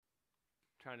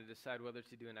trying to decide whether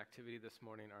to do an activity this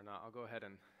morning or not. I'll go ahead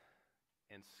and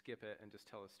skip it and just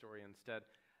tell a story instead.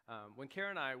 When Kara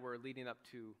and I were leading up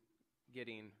to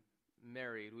getting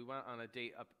married, we went on a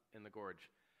date up in the gorge.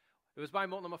 It was by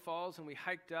Multnomah Falls, and we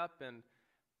hiked up, and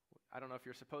I don't know if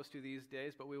you're supposed to these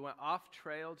days, but we went off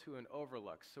trail to an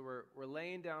overlook. So we're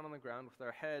laying down on the ground with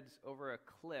our heads over a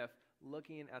cliff,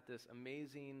 looking at this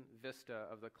amazing vista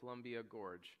of the Columbia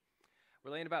Gorge.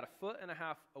 We're laying about 1.5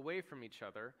 feet away from each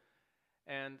other,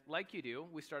 and like you do,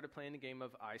 we started playing a game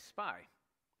of I Spy.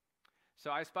 So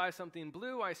I spy something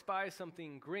blue, I spy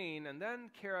something green, and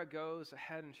then Kara goes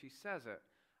ahead and she says it.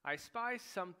 I spy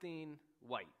something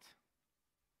white.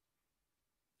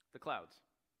 The clouds?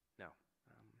 No.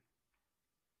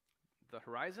 The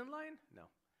horizon line? No.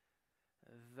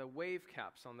 The wave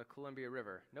caps on the Columbia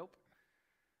River? Nope.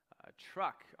 A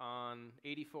truck on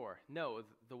 84? No.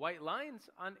 The white lines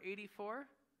on 84?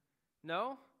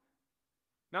 No.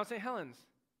 Mount St. Helens?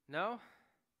 No.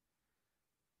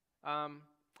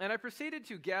 And I proceeded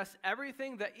to guess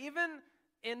everything that even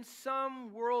in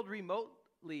some world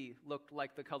remotely looked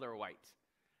like the color white.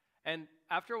 And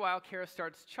after a while, Kara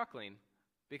starts chuckling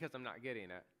because I'm not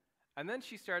getting it. And then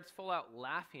she starts full out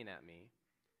laughing at me.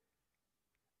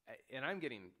 And I'm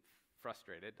getting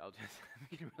frustrated. I'm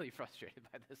getting really frustrated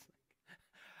by this.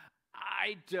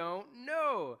 I don't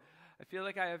know. I feel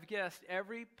like I have guessed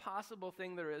every possible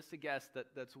thing there is to guess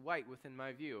that's white within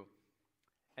my view.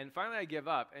 And finally I give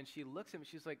up, and she looks at me,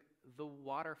 she's like, the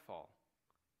waterfall.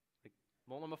 Like,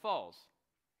 Multnomah Falls.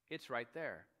 It's right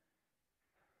there.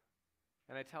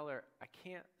 And I tell her, I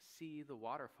can't see the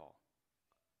waterfall.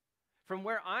 From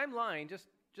where I'm lying, just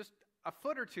a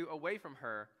foot or two away from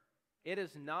her, it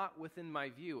is not within my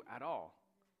view at all.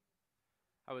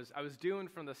 I was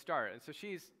doomed from the start, and so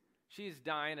she's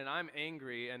dying, and I'm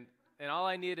angry, and all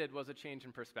I needed was a change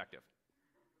in perspective.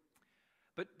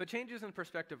 But changes in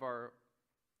perspective are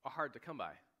hard to come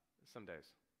by some days.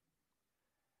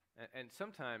 And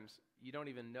sometimes you don't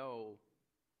even know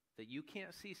that you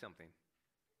can't see something.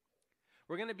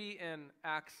 We're going to be in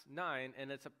Acts 9,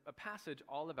 and it's a passage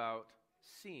all about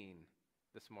seeing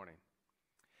this morning.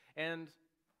 And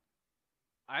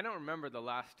I don't remember the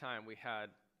last time we had,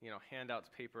 handouts,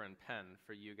 paper, and pen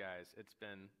for you guys. It's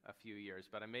been a few years,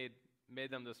 but I made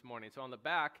them this morning. So on the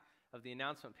back of the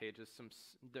announcement page is some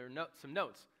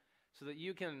notes so that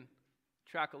you can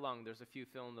track along. There's a few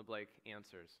fill-in-the-blank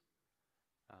answers.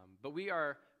 But we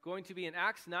are going to be in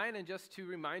Acts 9, and just to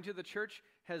remind you, the church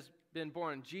has been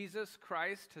born. Jesus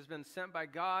Christ has been sent by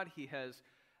God. He has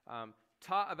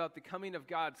taught about the coming of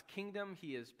God's kingdom.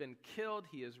 He has been killed.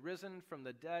 He is risen from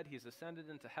the dead. He's ascended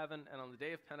into heaven. And on the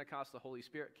day of Pentecost, the Holy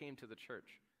Spirit came to the church.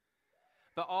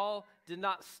 But all did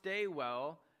not stay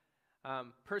well.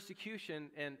 Persecution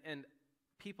and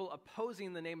people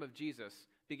opposing the name of Jesus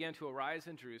began to arise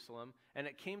in Jerusalem, and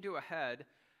it came to a head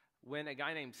when a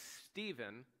guy named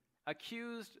Stephen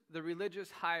accused the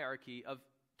religious hierarchy of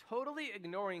totally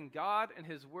ignoring God and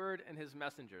his word and his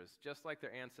messengers, just like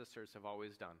their ancestors have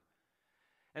always done.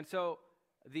 And so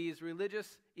these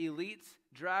religious elites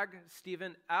dragged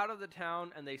Stephen out of the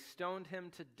town, and they stoned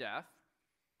him to death.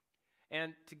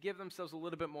 And to give themselves a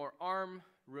little bit more arm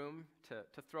room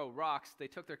to throw rocks, they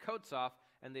took their coats off,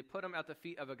 and they put them at the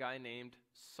feet of a guy named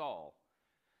Saul.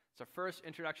 It's our first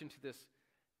introduction to this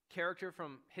character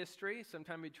from history,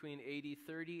 sometime between AD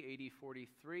 30, AD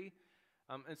 43.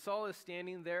 And Saul is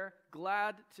standing there,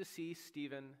 glad to see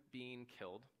Stephen being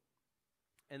killed.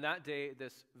 And that day,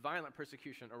 this violent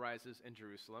persecution arises in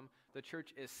Jerusalem. The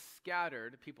church is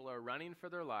scattered. People are running for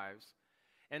their lives.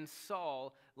 And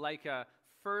Saul, like a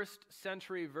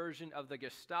first-century version of the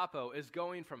Gestapo, is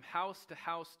going from house to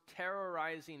house,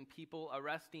 terrorizing people,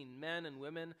 arresting men and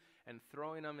women, and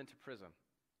throwing them into prison.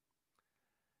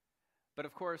 But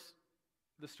of course,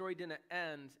 the story didn't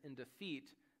end in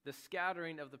defeat. The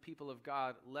scattering of the people of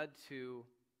God led to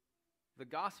the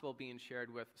gospel being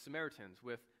shared with Samaritans,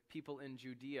 with people in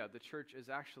Judea. The church is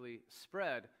actually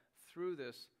spread through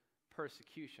this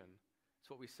persecution. It's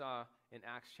what we saw in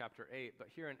Acts chapter 8. But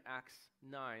here in Acts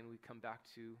 9, we come back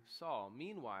to Saul.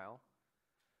 Meanwhile,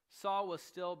 Saul was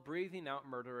still breathing out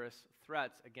murderous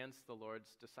threats against the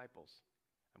Lord's disciples.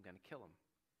 I'm going to kill him.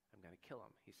 I'm going to kill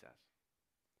him, he says.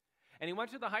 And he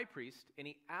went to the high priest, and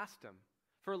he asked him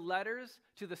for letters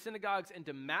to the synagogues in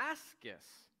Damascus,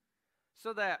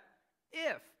 so that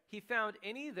if he found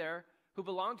any there who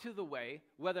belonged to the way,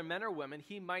 whether men or women,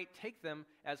 he might take them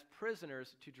as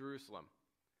prisoners to Jerusalem.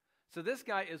 So this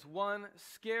guy is one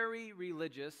scary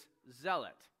religious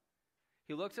zealot.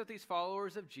 He looks at these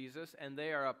followers of Jesus, and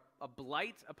they are a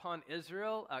blight upon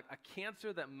Israel, a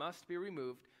cancer that must be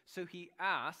removed. So he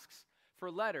asks for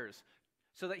letters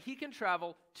so that he can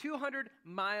travel 200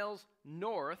 miles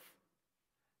north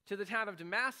to the town of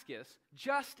Damascus,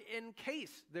 just in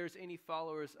case there's any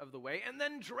followers of the way, and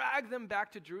then drag them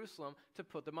back to Jerusalem to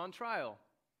put them on trial.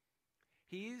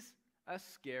 He's a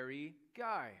scary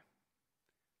guy.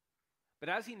 But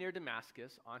as he neared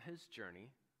Damascus on his journey,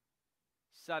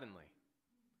 suddenly,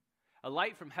 a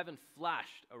light from heaven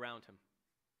flashed around him.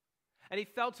 And he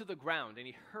fell to the ground, and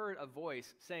he heard a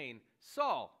voice saying,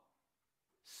 "Saul,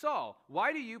 Saul,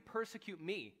 why do you persecute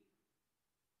me?"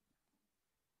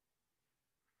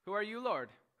 "Who are you, Lord?"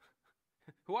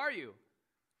 "Who are you?"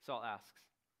 Saul asks.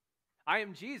 "I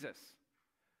am Jesus,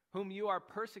 whom you are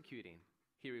persecuting,"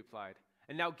 he replied.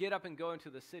 "And now get up and go into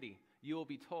the city. You will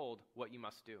be told what you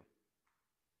must do."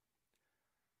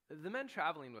 The men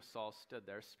traveling with Saul stood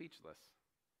there speechless.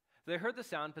 They heard the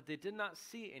sound, but they did not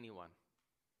see anyone.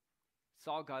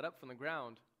 Saul got up from the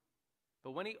ground,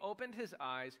 but when he opened his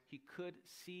eyes, he could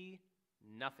see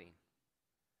nothing.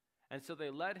 And so they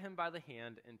led him by the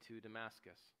hand into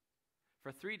Damascus.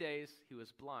 For 3 days he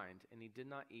was blind, and he did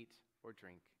not eat or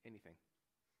drink anything.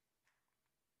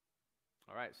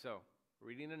 All right, so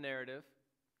reading the narrative,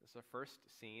 this is our first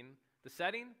scene. The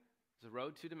setting is a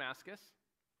road to Damascus.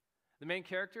 The main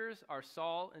characters are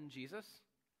Saul and Jesus.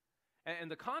 And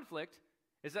the conflict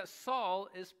is that Saul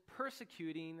is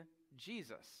persecuting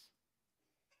Jesus.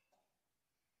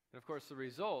 And of course, the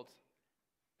result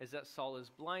is that Saul is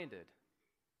blinded.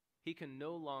 He can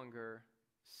no longer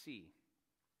see.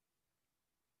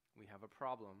 We have a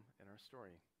problem in our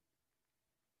story.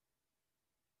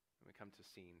 And we come to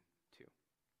scene 2.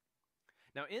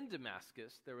 Now in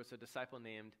Damascus, there was a disciple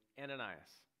named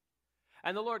Ananias.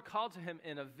 And the Lord called to him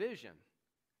in a vision.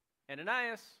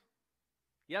 "Ananias."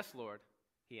 "Yes, Lord,"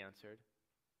 he answered.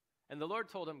 And the Lord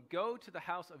told him, "Go to the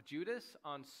house of Judas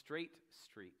on Straight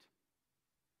Street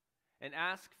and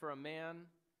ask for a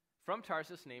man from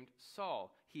Tarsus named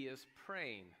Saul. He is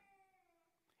praying.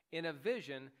 In a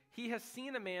vision, he has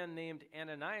seen a man named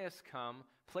Ananias come,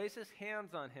 place his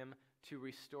hands on him to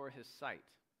restore his sight."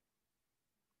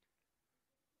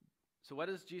 So what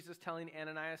is Jesus telling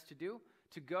Ananias to do?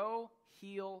 To go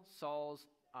heal Saul's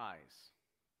eyes.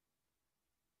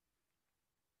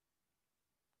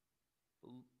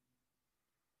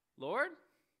 "Lord,"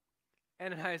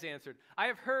 Ananias answered, "I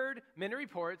have heard many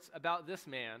reports about this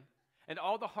man and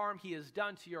all the harm he has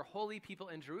done to your holy people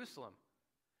in Jerusalem.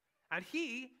 And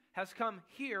he has come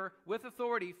here with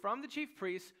authority from the chief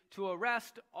priests to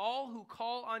arrest all who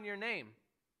call on your name."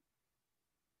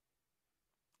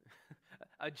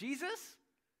 Jesus?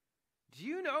 Do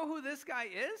you know who this guy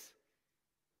is?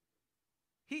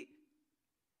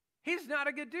 He's not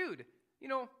a good dude.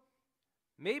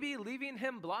 Maybe leaving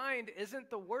him blind isn't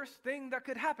the worst thing that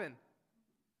could happen.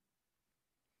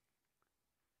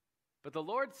 But the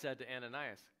Lord said to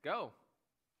Ananias, "Go.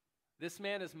 This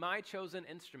man is my chosen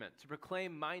instrument to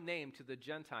proclaim my name to the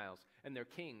Gentiles and their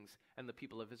kings and the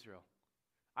people of Israel.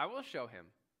 I will show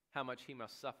him how much he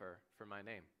must suffer for my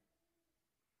name."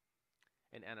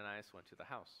 And Ananias went to the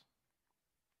house.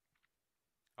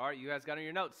 All right, you guys got on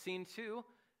your notes. Scene 2,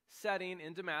 setting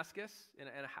in Damascus, in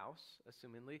a house,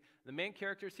 assumingly. The main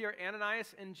characters here,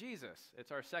 Ananias and Jesus.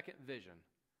 It's our second vision.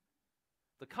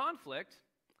 The conflict,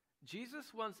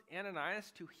 Jesus wants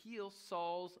Ananias to heal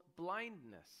Saul's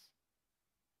blindness.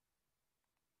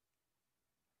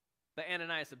 But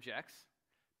Ananias objects,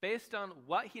 based on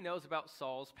what he knows about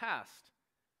Saul's past.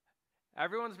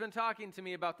 "Everyone's been talking to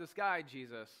me about this guy,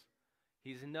 Jesus.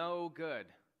 He's no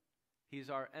good. He's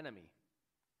our enemy."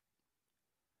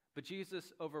 But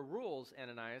Jesus overrules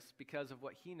Ananias because of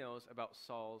what he knows about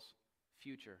Saul's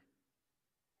future.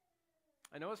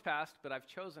 "I know his past, but I've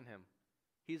chosen him.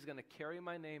 He's going to carry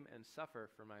my name and suffer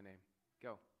for my name.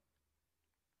 Go."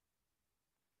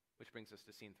 Which brings us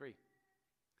to scene 3.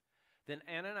 Then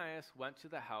Ananias went to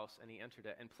the house and he entered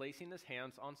it, and placing his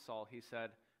hands on Saul, he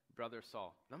said, "Brother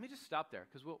Saul." Let me just stop there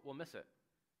because we'll miss it.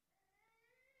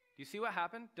 Do you see what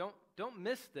happened? Don't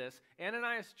miss this.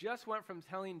 Ananias just went from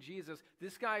telling Jesus,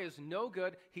 this guy is no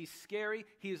good, he's scary,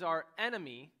 he's our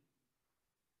enemy.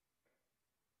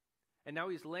 And now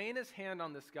he's laying his hand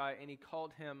on this guy and he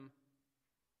called him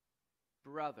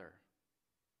brother.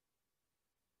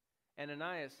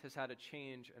 Ananias has had a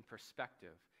change in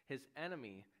perspective. His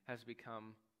enemy has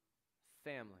become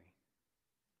family.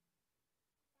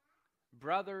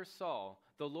 Brother Saul,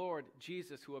 the Lord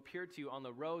Jesus, who appeared to you on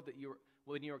the road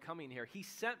when you were coming here, he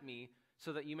sent me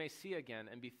so that you may see again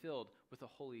and be filled with the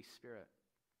Holy Spirit.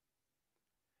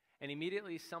 And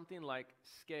immediately something like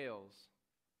scales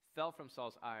fell from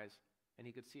Saul's eyes, and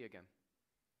he could see again.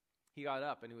 He got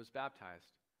up and he was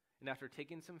baptized, and after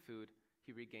taking some food,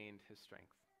 he regained his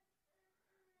strength.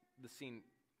 the scene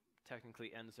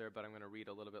technically ends there, but I'm going to read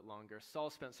a little bit longer. Saul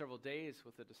spent several days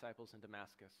with the disciples in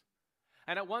Damascus.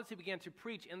 And at once he began to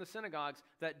preach in the synagogues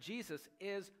that Jesus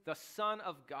is the Son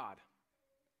of God.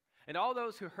 And all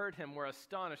those who heard him were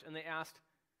astonished, and they asked,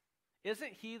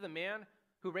 "Isn't he the man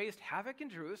who raised havoc in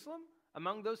Jerusalem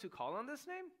among those who call on this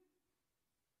name?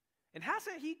 And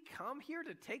hasn't he come here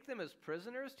to take them as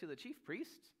prisoners to the chief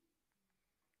priests?"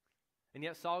 And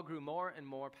yet Saul grew more and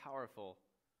more powerful,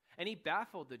 and he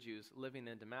baffled the Jews living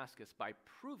in Damascus by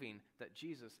proving that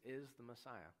Jesus is the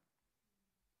Messiah.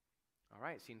 All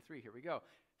right, scene 3, here we go.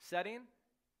 Setting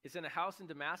is in a house in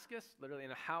Damascus, literally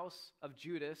in a house of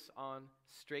Judas on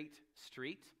Straight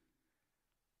Street.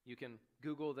 You can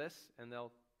Google this, and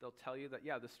they'll tell you that,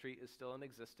 yeah, the street is still in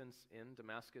existence in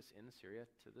Damascus in Syria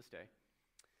to this day.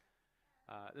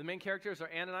 The main characters are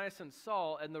Ananias and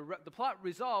Saul, and the plot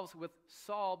resolves with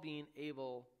Saul being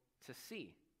able to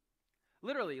see.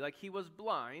 Literally, like he was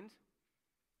blind,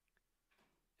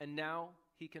 and now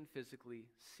he can physically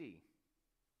see.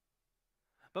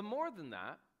 But more than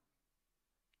that,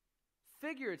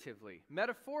 figuratively,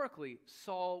 metaphorically,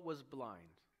 Saul was blind.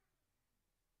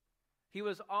 He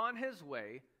was on his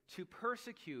way to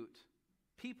persecute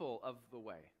people of the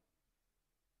way.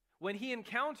 When he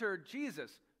encountered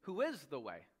Jesus, who is the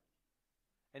way,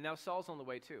 and now Saul's on the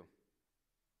way too.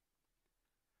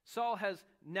 Saul has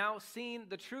now seen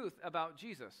the truth about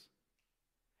Jesus,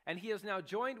 and he is now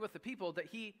joined with the people that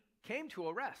he came to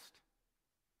arrest.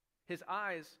 His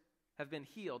eyes have been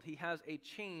healed. He has a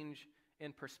change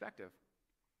in perspective.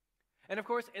 And of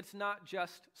course, it's not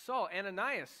just Saul.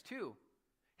 Ananias, too.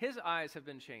 His eyes have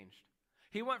been changed.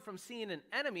 He went from seeing an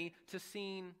enemy to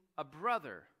seeing a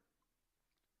brother.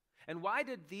 And why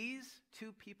did these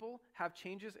two people have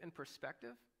changes in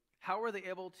perspective? How were they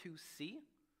able to see?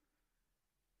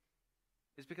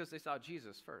 It's because they saw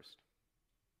Jesus first.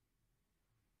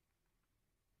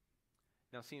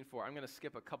 Now, scene 4, I'm going to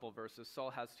skip a couple verses. Saul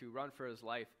has to run for his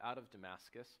life out of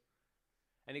Damascus,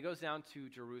 and he goes down to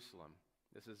Jerusalem.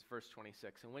 This is verse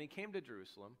 26. And when he came to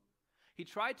Jerusalem, he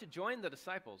tried to join the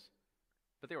disciples,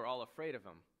 but they were all afraid of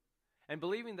him, and not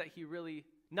believing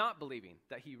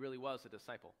that he really was a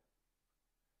disciple.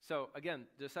 So again,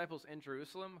 the disciples in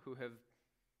Jerusalem who have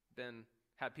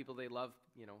had people they love,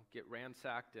 get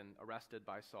ransacked and arrested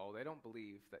by Saul, they don't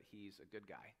believe that he's a good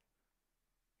guy.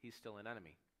 He's still an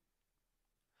enemy.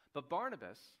 But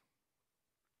Barnabas,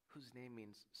 whose name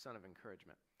means son of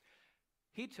encouragement,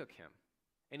 he took him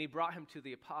and he brought him to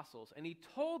the apostles, and he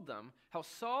told them how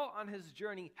Saul on his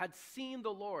journey had seen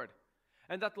the Lord,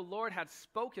 and that the Lord had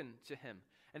spoken to him,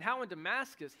 and how in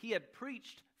Damascus he had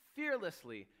preached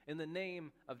fearlessly in the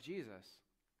name of Jesus.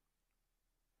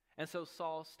 And so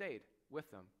Saul stayed with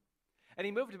them. And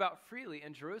he moved about freely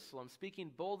in Jerusalem,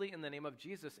 speaking boldly in the name of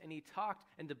Jesus, and he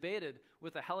talked and debated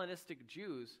with the Hellenistic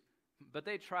Jews, but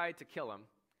they tried to kill him,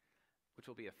 which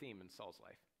will be a theme in Saul's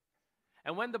life.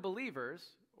 And when the believers,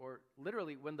 or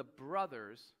literally when the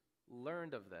brothers,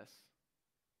 learned of this,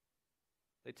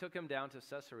 they took him down to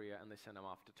Caesarea and they sent him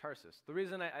off to Tarsus. The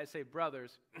reason I say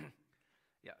brothers,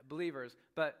 believers,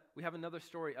 but we have another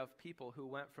story of people who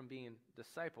went from being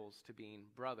disciples to being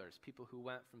brothers, people who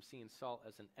went from seeing Saul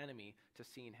as an enemy to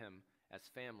seeing him as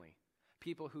family,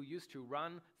 people who used to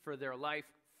run for their life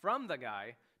from the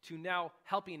guy to now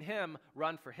helping him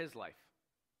run for his life.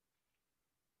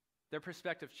 Their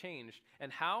perspective changed.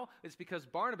 And how? It's because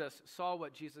Barnabas saw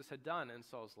what Jesus had done in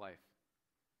Saul's life.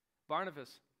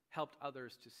 Barnabas helped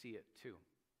others to see it too.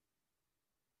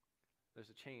 There's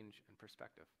a change in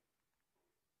perspective.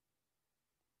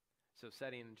 So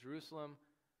setting in Jerusalem,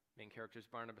 main characters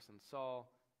Barnabas and Saul.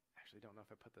 Actually, don't know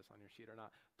if I put this on your sheet or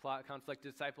not. Plot, conflict,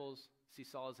 disciples see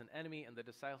Saul as an enemy, and the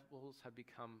disciples have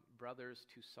become brothers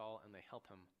to Saul, and they help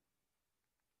him.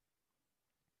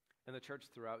 And the church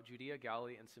throughout Judea,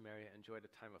 Galilee, and Samaria enjoyed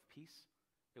a time of peace.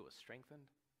 It was strengthened.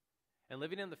 And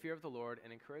living in the fear of the Lord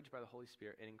and encouraged by the Holy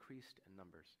Spirit, it increased in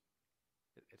numbers.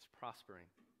 It's prospering.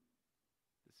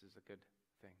 This is a good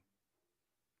thing.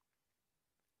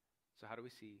 So how do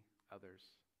we see others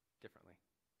differently?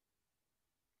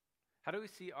 How do we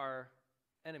see our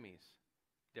enemies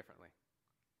differently?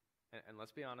 And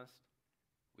let's be honest,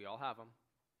 we all have them.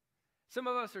 Some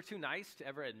of us are too nice to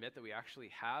ever admit that we actually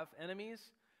have enemies.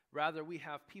 Rather, we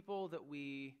have people that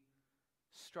we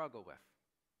struggle with.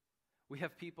 We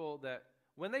have people that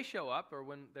when they show up or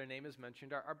when their name is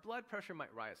mentioned, our blood pressure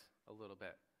might rise a little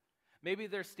bit. Maybe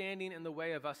they're standing in the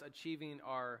way of us achieving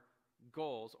our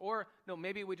goals. Or, no,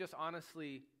 maybe we just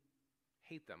honestly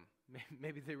hate them.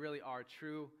 Maybe they really are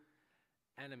true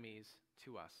enemies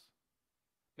to us.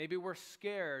 Maybe we're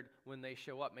scared when they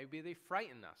show up. Maybe they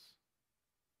frighten us,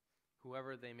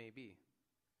 whoever they may be.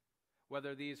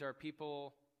 Whether these are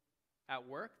people at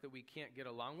work that we can't get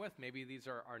along with, maybe these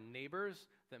are our neighbors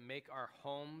that make our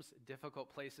homes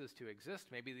difficult places to exist,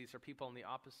 maybe these are people on the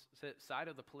opposite side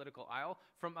of the political aisle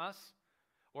from us,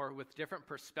 or with different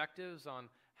perspectives on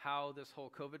how this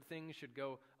whole COVID thing should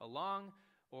go along,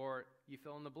 or you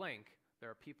fill in the blank. There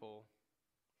are people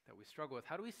that we struggle with.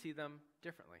 How do we see them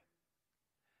differently?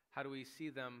 How do we see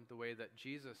them the way that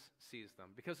Jesus sees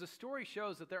them? Because the story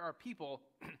shows that there are people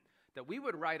that we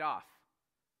would write off,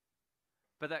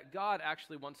 but that God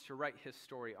actually wants to write his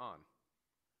story on.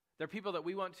 There are people that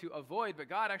we want to avoid, but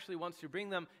God actually wants to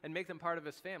bring them and make them part of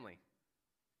his family.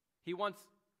 He wants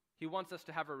us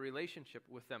to have a relationship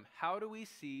with them. How do we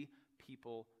see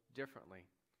people differently?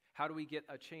 How do we get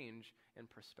a change in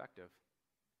perspective?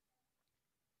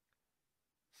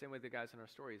 Same way the guys in our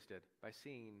stories did, by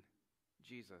seeing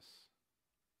Jesus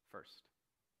first.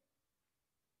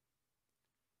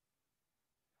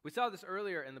 We saw this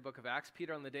earlier in the book of Acts.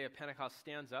 Peter, on the day of Pentecost,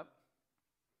 stands up,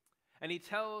 and he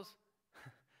tells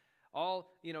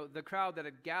all, the crowd that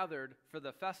had gathered for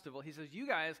the festival, he says, you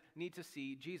guys need to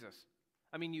see Jesus.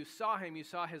 I mean, you saw him, you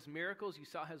saw his miracles, you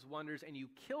saw his wonders, and you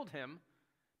killed him,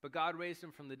 but God raised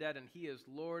him from the dead, and he is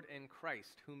Lord and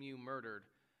Christ, whom you murdered.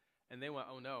 And they went,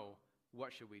 oh no,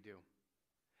 what should we do?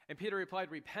 And Peter replied,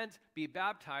 repent, be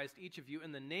baptized, each of you,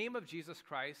 in the name of Jesus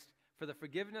Christ, for the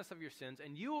forgiveness of your sins,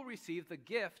 and you will receive the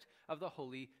gift of the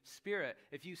Holy Spirit.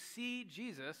 If you see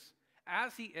Jesus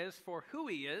as he is for who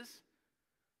he is,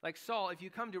 like Saul, if you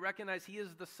come to recognize he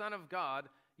is the Son of God,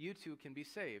 you too can be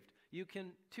saved. You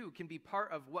can be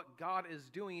part of what God is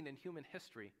doing in human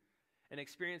history and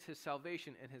experience his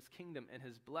salvation and his kingdom and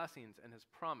his blessings and his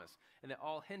promise. And it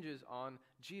all hinges on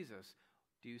Jesus.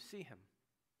 Do you see him?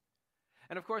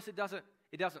 And of course, it doesn't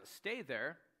stay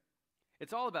there.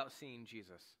 It's all about seeing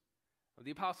Jesus.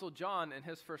 The Apostle John, in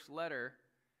his first letter,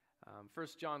 1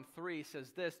 John 3,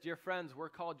 says this, dear friends, we're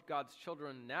called God's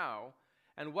children now,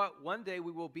 and what one day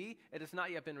we will be, it has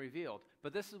not yet been revealed.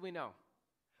 But this is we know.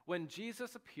 When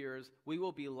Jesus appears, we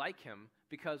will be like him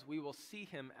because we will see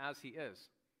him as he is.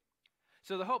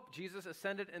 So the hope, Jesus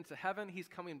ascended into heaven, he's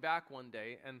coming back one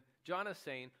day, and John is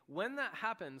saying, when that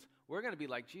happens, we're going to be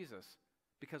like Jesus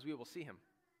because we will see him.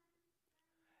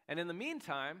 And in the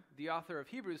meantime, the author of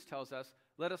Hebrews tells us,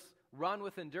 let us run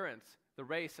with endurance the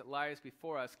race that lies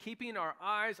before us, keeping our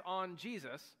eyes on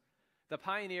Jesus, the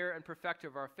pioneer and perfecter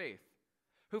of our faith,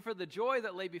 who for the joy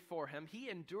that lay before him, he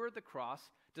endured the cross,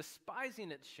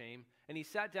 despising its shame, and he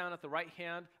sat down at the right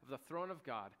hand of the throne of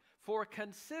God. For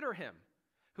consider him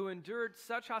who endured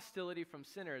such hostility from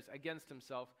sinners against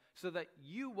himself, so that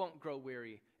you won't grow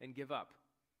weary and give up.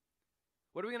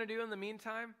 What are we going to do in the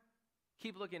meantime?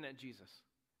 Keep looking at Jesus.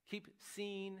 Keep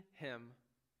seeing him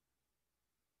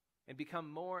and become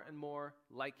more and more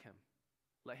like him.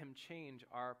 Let him change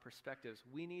our perspectives.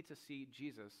 We need to see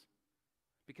Jesus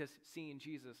because seeing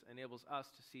Jesus enables us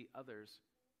to see others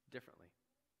differently.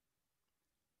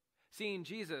 Seeing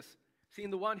Jesus,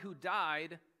 seeing the one who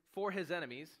died for his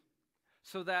enemies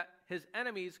so that his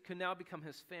enemies can now become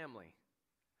his family,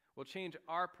 will change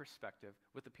our perspective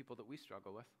with the people that we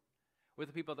struggle with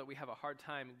the people that we have a hard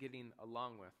time getting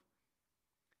along with.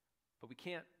 But we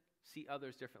can't see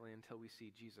others differently until we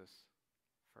see Jesus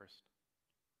first.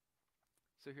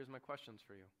 So here's my questions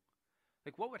for you.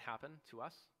 Like, what would happen to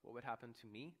us? What would happen to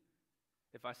me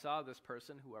if I saw this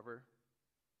person, whoever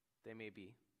they may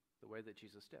be, the way that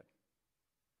Jesus did?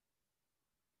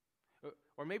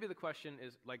 Or maybe the question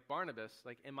is, like Barnabas,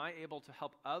 like, am I able to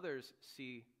help others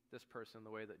see this person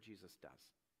the way that Jesus does?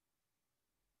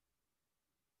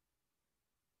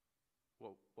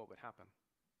 What would happen?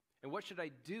 And what should I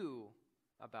do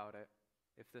about it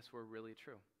if this were really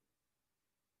true?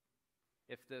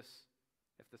 If this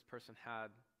person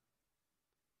had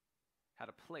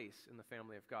a place in the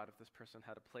family of God, if this person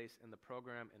had a place in the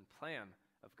program and plan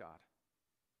of God,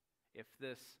 if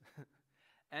this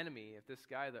enemy, if this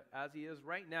guy that as he is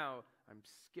right now, I'm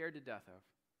scared to death of,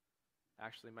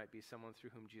 actually might be someone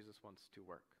through whom Jesus wants to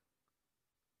work.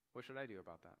 What should I do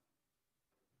about that?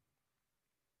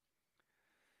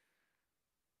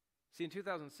 See, in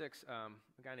 2006,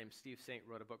 a guy named Steve Saint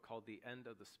wrote a book called The End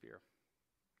of the Spear.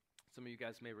 Some of you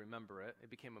guys may remember it. It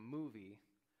became a movie,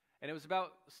 and it was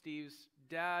about Steve's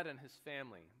dad and his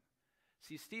family.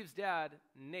 See, Steve's dad,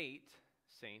 Nate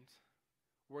Saint,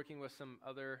 working with some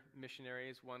other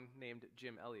missionaries, one named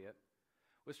Jim Elliot,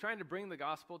 was trying to bring the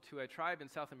gospel to a tribe in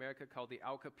South America called the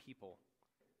Auca people.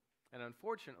 And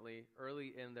unfortunately,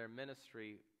 early in their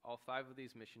ministry, all 5 of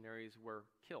these missionaries were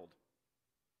killed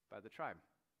by the tribe.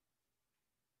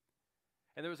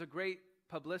 And there was a great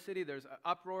publicity, there's an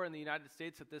uproar in the United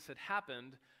States that this had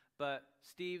happened, but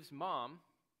Steve's mom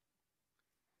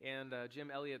and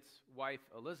Jim Elliot's wife,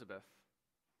 Elizabeth,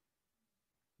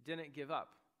 didn't give up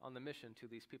on the mission to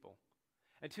these people.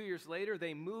 And 2 years later,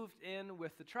 they moved in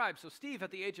with the tribe. So Steve,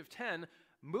 at the age of 10,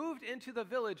 moved into the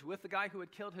village with the guy who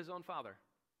had killed his own father.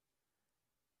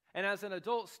 And as an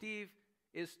adult, Steve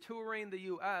is touring the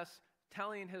U.S.,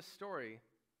 telling his story.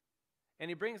 And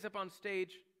he brings up on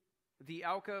stage the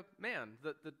Auca man,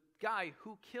 the guy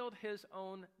who killed his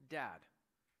own dad,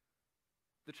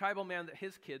 the tribal man that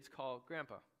his kids call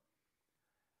Grandpa.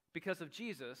 Because of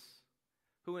Jesus,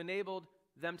 who enabled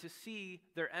them to see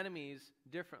their enemies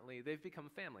differently, they've become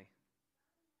family.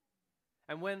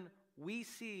 And when we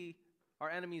see our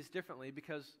enemies differently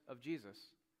because of Jesus,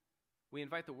 we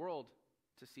invite the world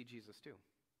to see Jesus too.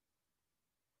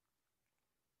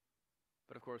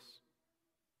 But of course,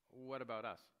 what about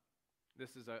us?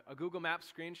 This is a Google Maps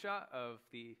screenshot of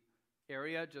the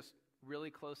area just really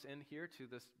close in here to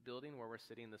this building where we're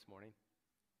sitting this morning.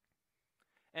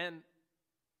 And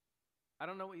I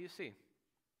don't know what you see.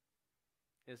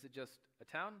 Is it just a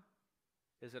town?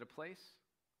 Is it a place?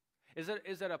 Is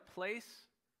it a place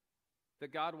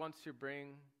that God wants to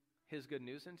bring his good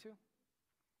news into?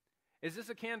 Is this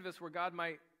a canvas where God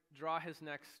might draw his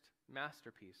next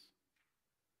masterpiece?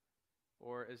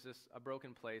 Or is this a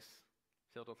broken place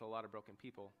filled with a lot of broken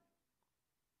people?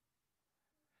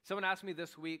 Someone asked me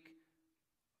this week,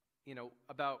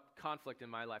 about conflict in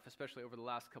my life, especially over the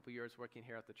last couple years working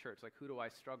here at the church. Like, who do I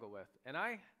struggle with? And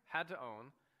I had to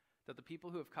own that the people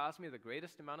who have caused me the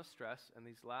greatest amount of stress in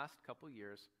these last couple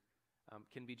years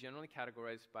can be generally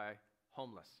categorized by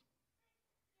homeless.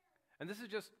 And this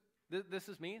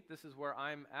is me. This is where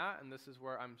I'm at, and this is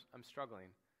where I'm struggling.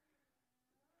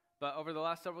 But over the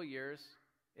last several years,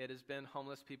 it has been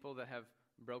homeless people that have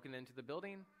broken into the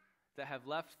building, that have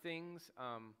left things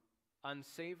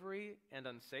unsavory and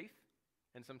unsafe,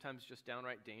 and sometimes just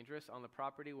downright dangerous on the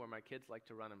property where my kids like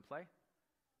to run and play.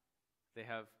 They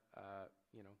have,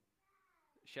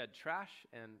 shed trash,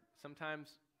 and sometimes,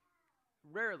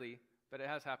 rarely, but it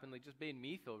has happened, just made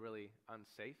me feel really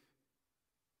unsafe.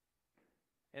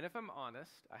 And if I'm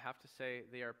honest, I have to say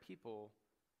they are people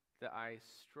that I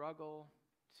struggle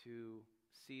to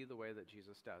see the way that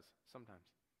Jesus does sometimes.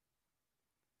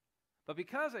 But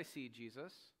because I see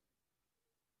Jesus,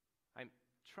 I'm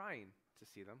trying to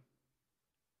see them.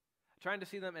 Trying to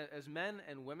see them as men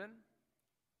and women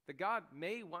that God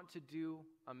may want to do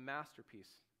a masterpiece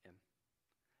in.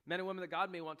 Men and women that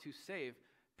God may want to save,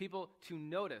 people to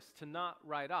notice, to not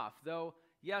write off. Though,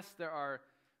 yes, there are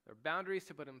boundaries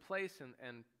to put in place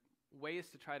and ways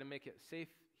to try to make it safe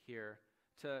here,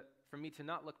 for me to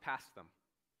not look past them,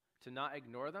 to not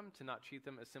ignore them, to not treat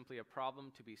them as simply a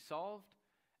problem to be solved,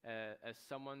 as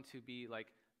someone to be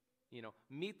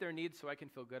meet their needs so I can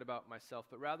feel good about myself,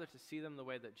 but rather to see them the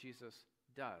way that Jesus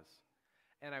does.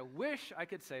 And I wish I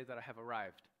could say that I have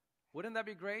arrived. Wouldn't that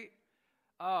be great?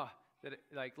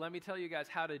 Let me tell you guys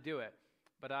how to do it.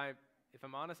 But if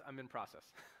I'm honest, I'm in process,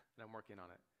 and I'm working on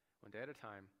it one day at a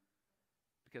time,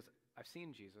 because I've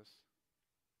seen Jesus,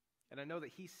 and I know that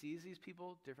he sees these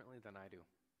people differently than I do.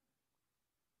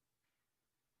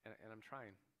 And I'm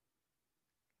trying.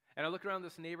 And I look around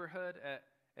this neighborhood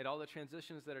at all the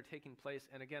transitions that are taking place,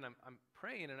 and again, I'm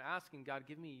praying and asking God,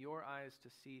 give me your eyes to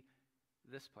see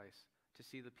this place, to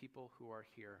see the people who are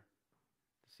here,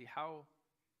 to see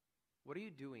what are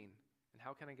you doing, and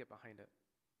how can I get behind it?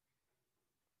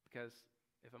 Because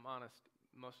if I'm honest,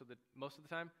 most of the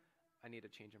time, I need a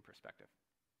change in perspective.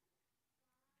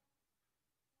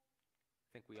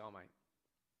 I think we all might.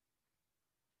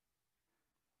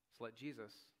 So let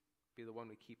Jesus be the one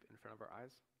we keep in front of our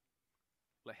eyes.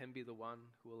 Let him be the one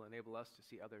who will enable us to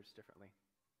see others differently.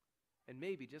 And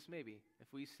maybe, just maybe,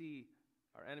 if we see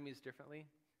our enemies differently,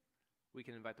 we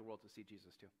can invite the world to see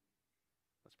Jesus too.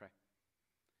 Let's pray.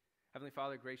 Heavenly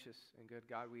Father, gracious and good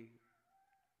God, we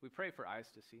pray for eyes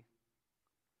to see.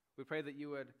 We pray that you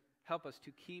would help us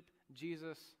to keep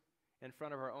Jesus in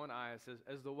front of our own eyes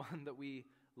as the one that we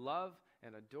love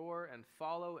and adore and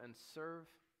follow and serve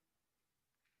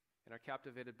and are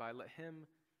captivated by. Let him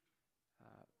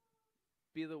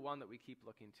be the one that we keep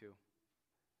looking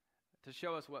to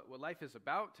show us what life is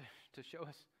about, to show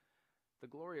us the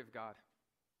glory of God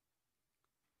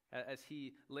as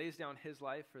he lays down his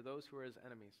life for those who are his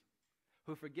enemies,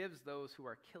 who forgives those who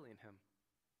are killing him,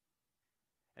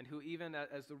 and who even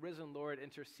as the risen Lord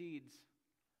intercedes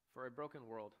for a broken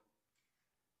world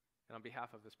and on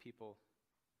behalf of his people.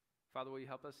 Father, will you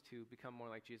help us to become more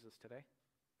like Jesus today?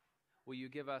 Will you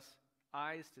give us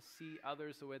eyes to see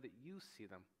others the way that you see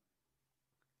them?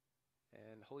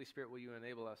 And Holy Spirit, will you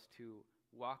enable us to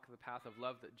walk the path of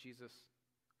love that Jesus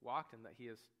walked and that he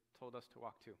has told us to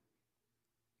walk too?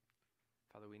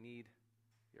 Father, we need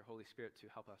your Holy Spirit to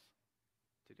help us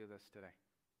to do this today.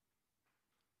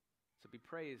 So be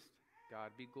praised,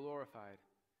 God, be glorified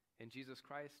in Jesus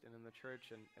Christ and in the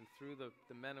church and through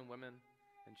the men and women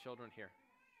and children here.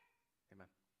 Amen.